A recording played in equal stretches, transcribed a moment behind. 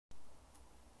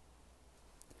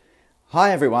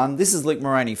Hi everyone, this is Luke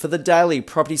Moroney for the Daily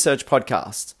Property Search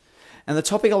Podcast. And the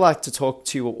topic I'd like to talk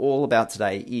to you all about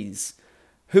today is,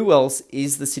 who else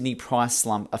is the Sydney price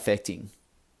slump affecting?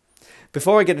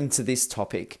 Before I get into this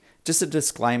topic, just a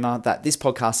disclaimer that this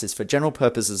podcast is for general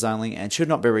purposes only and should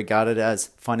not be regarded as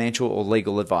financial or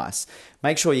legal advice.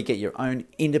 Make sure you get your own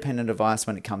independent advice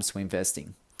when it comes to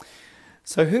investing.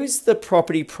 So who's the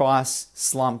property price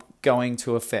slump going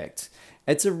to affect?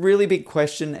 It's a really big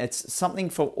question. It's something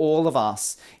for all of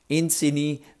us in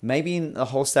Sydney, maybe in the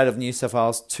whole state of New South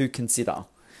Wales, to consider.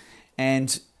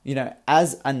 And,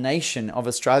 as a nation of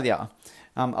Australia,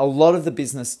 a lot of the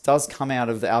business does come out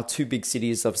of our two big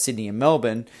cities of Sydney and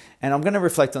Melbourne. And I'm going to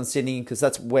reflect on Sydney because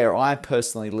that's where I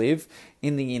personally live,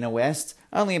 in the inner west,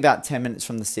 only about 10 minutes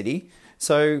from the city.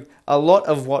 So a lot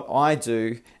of what I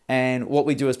do and what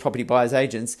we do as property buyers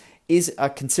agents is a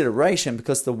consideration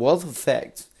because the wealth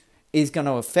effect is going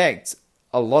to affect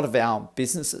a lot of our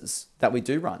businesses that we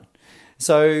do run.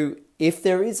 So if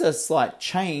there is a slight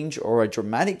change or a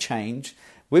dramatic change,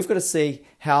 we've got to see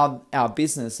how our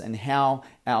business and how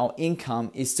our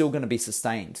income is still going to be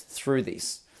sustained through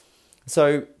this.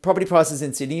 So property prices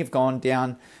in Sydney have gone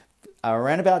down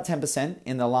around about 10%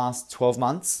 in the last 12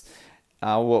 months,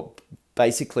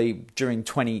 basically during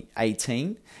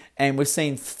 2018. And we've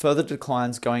seen further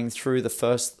declines going through the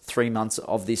first 3 months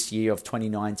of this year of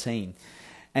 2019.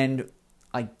 And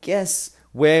I guess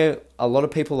where a lot of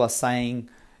people are saying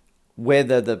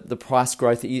whether the price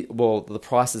growth, the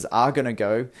prices are going to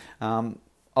go,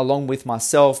 along with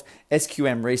myself,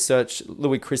 SQM Research,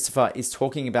 Louis Christopher is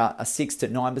talking about a 6 to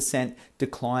 9%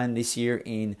 decline this year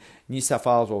in New South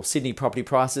Wales or Sydney property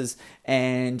prices.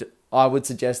 And I would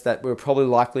suggest that we're probably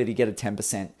likely to get a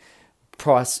 10%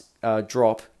 price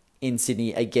drop in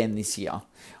Sydney again this year.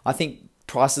 I think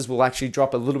prices will actually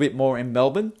drop a little bit more in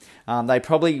Melbourne. They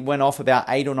probably went off about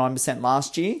 8 or 9%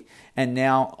 last year, and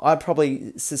now I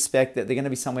probably suspect that they're going to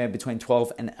be somewhere between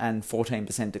 12 and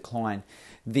 14% decline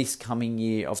this coming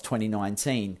year of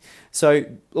 2019. So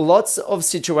lots of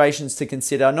situations to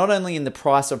consider, not only in the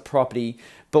price of property,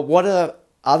 but what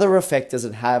other effect does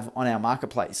it have on our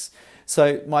marketplace?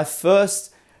 So my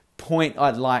first point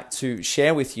I'd like to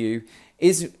share with you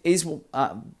is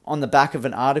on the back of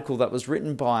an article that was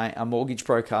written by a mortgage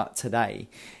broker today,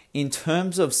 in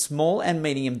terms of small and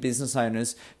medium business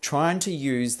owners trying to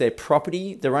use their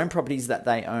own properties that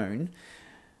they own,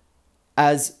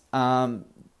 as to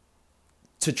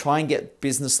try and get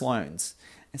business loans.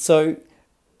 So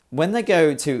when they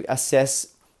go to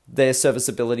assess their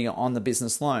serviceability on the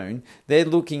business loan, they're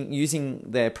using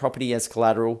their property as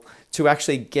collateral to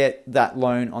actually get that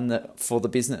loan for the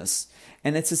business.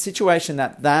 And it's a situation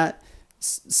that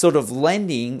sort of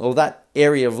lending, or that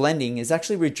area of lending, is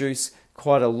actually reduced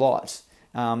quite a lot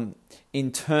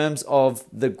in terms of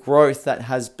the growth that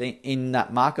has been in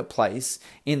that marketplace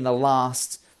in the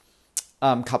last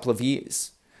couple of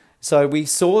years. So we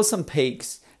saw some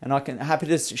peaks, and I'm happy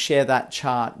to share that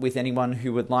chart with anyone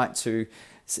who would like for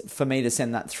me to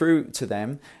send that through to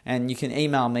them. And you can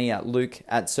email me at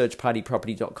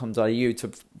luke@searchpartyproperty.com.au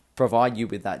to provide you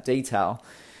with that detail.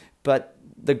 But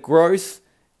the growth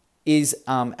is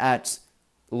at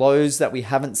lows that we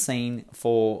haven't seen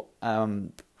for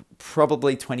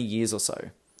probably 20 years or so.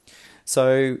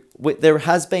 So there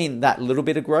has been that little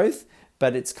bit of growth,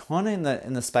 but it's kind of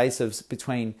in the space of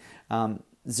between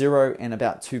 0 and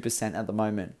about 2% at the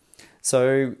moment.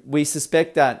 So we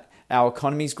suspect that our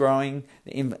economy is growing.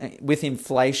 With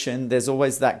inflation, there's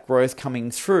always that growth coming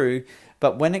through.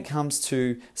 But when it comes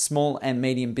to small and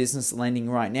medium business lending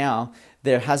right now,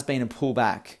 there has been a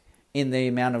pullback in the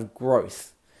amount of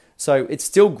growth. So it's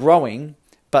still growing,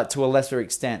 but to a lesser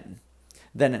extent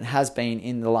than it has been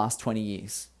in the last 20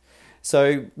 years.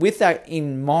 So with that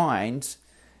in mind,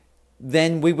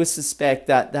 then we would suspect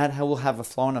that will have a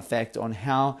flow-on effect on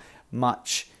how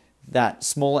much that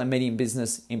small and medium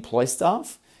business employ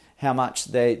staff, how much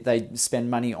they spend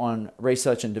money on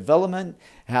research and development,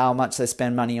 how much they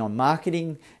spend money on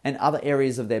marketing and other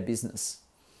areas of their business.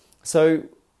 So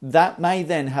that may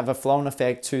then have a flow-on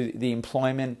effect to the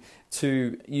employment,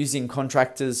 to using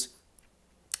contractors,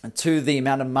 to the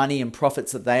amount of money and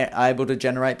profits that they are able to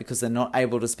generate because they're not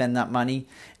able to spend that money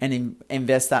and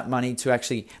invest that money to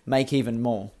actually make even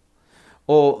more.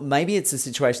 Or maybe it's a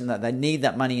situation that they need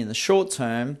that money in the short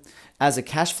term as a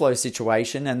cash flow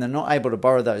situation and they're not able to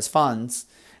borrow those funds,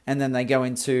 and then they go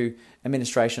into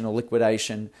administration or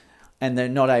liquidation and they're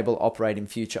not able to operate in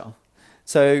future.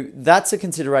 So that's a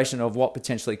consideration of what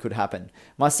potentially could happen.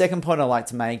 My second point I'd like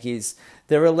to make is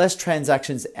there are less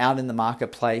transactions out in the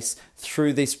marketplace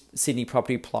through this Sydney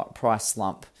property price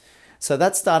slump. So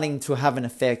that's starting to have an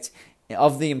effect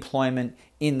of the employment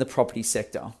in the property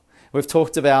sector. We've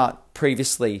talked about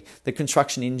previously the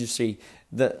construction industry,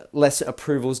 the less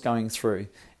approvals going through.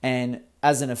 And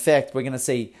as an effect, we're going to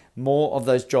see more of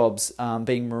those jobs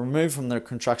being removed from the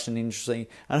construction industry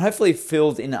and hopefully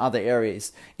filled in other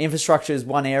areas. Infrastructure is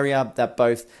one area that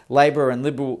both Labor and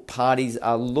Liberal parties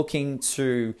are looking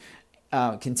to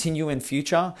continue in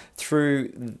future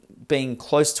through being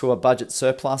close to a budget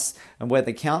surplus and where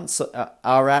the counts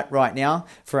are at right now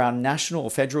for our national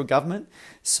or federal government.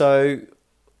 So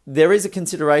there is a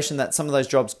consideration that some of those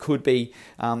jobs could be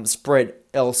spread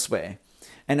elsewhere.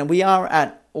 And we are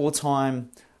at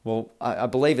all-time, well, I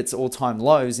believe it's all-time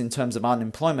lows in terms of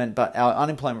unemployment, but our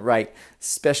unemployment rate,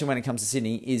 especially when it comes to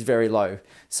Sydney, is very low.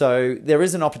 So there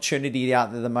is an opportunity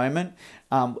out there at the moment.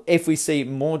 If we see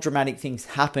more dramatic things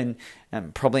happen,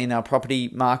 probably in our property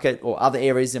market or other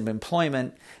areas of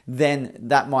employment, then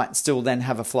that might still then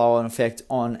have a flow-on effect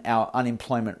on our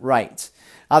unemployment rate.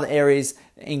 Other areas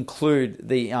include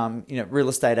the real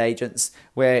estate agents,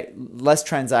 where less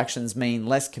transactions mean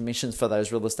less commissions for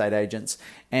those real estate agents,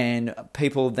 and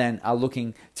people then are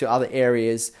looking to other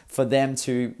areas for them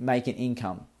to make an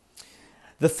income.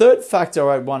 The third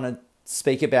factor I want to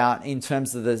speak about in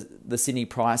terms of the Sydney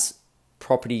price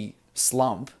property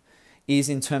slump is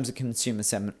in terms of consumer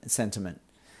sentiment.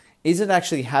 Is it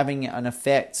actually having an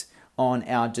effect on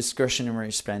our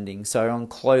discretionary spending? So on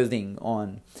clothing,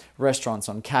 on restaurants,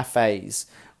 on cafes,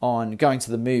 on going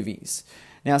to the movies.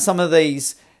 Now, some of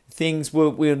these things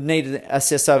we'll need to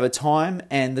assess over time,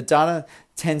 and the data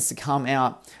tends to come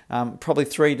out probably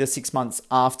 3 to 6 months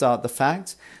after the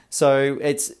fact. So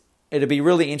it'll be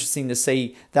really interesting to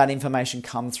see that information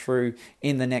come through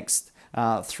in the next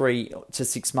 3 to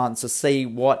 6 months to see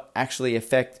what actually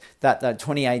effect that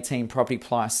 2018 property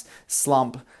price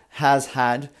slump has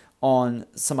had on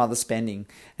some other spending.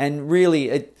 And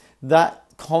really, that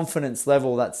confidence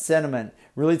level, that sentiment,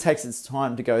 really takes its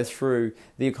time to go through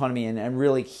the economy and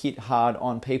really hit hard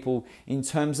on people in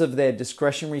terms of their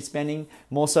discretionary spending,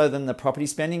 more so than the property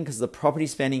spending, because the property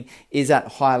spending is at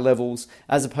higher levels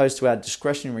as opposed to our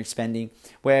discretionary spending,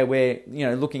 where we're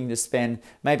looking to spend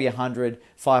maybe $100,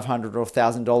 $500 or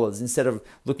 $1,000 instead of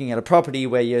looking at a property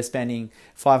where you're spending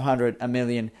 $500, $1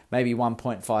 million, maybe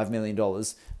 $1.5 million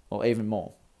or even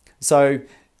more. So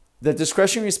the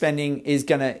discretionary spending is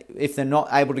going to, if they're not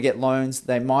able to get loans,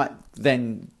 they might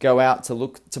then go out to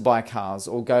look to buy cars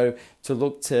or go to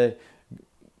look to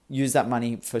use that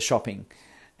money for shopping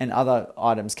and other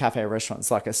items, cafe,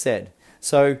 restaurants, like I said.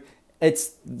 So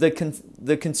it's the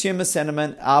consumer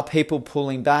sentiment. Are people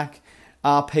pulling back?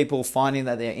 Are people finding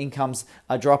that their incomes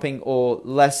are dropping or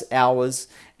less hours?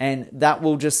 And that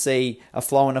will just see a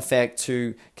flow-on effect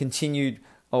to continued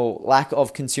or lack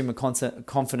of consumer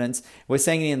confidence. We're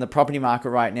seeing it in the property market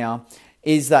right now.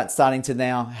 Is that starting to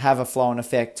now have a flow-on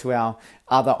effect to our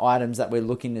other items that we're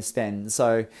looking to spend?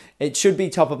 So it should be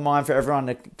top of mind for everyone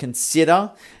to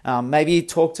consider. Maybe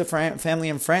talk to family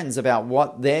and friends about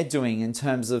what they're doing in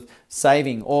terms of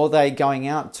saving, or they going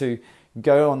out to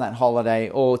go on that holiday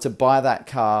or to buy that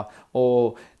car,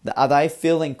 or are they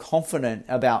feeling confident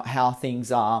about how things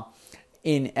are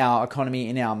in our economy,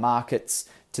 in our markets,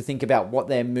 to think about what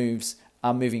their moves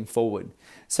are moving forward.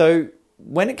 So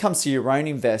when it comes to your own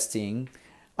investing,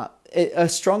 a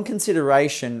strong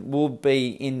consideration will be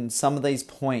in some of these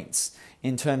points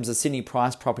in terms of Sydney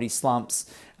price property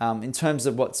slumps, in terms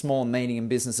of what small and medium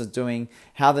business are doing,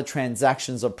 how the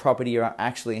transactions of property are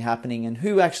actually happening, and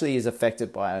who actually is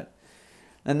affected by it.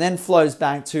 And then flows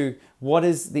back to what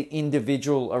is the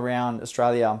individual around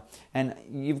Australia. And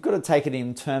you've got to take it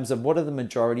in terms of what are the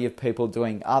majority of people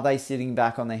doing? Are they sitting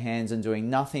back on their hands and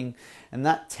doing nothing? And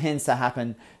that tends to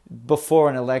happen before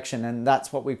an election. And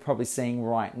that's what we're probably seeing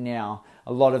right now.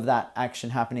 A lot of that action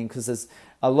happening because there's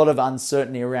a lot of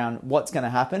uncertainty around what's going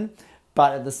to happen.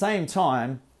 But at the same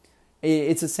time,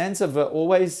 it's a sense of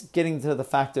always getting to the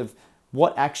fact of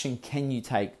what action can you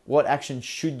take? What action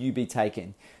should you be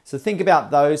taking? So think about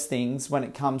those things when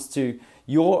it comes to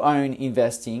your own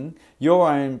investing, your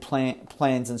own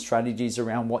plans and strategies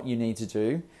around what you need to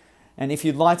do. And if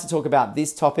you'd like to talk about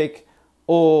this topic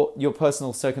or your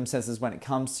personal circumstances when it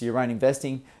comes to your own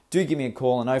investing, do give me a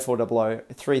call on 0400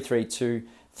 332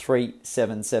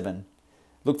 377.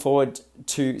 Look forward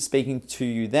to speaking to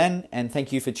you then, and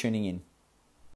thank you for tuning in.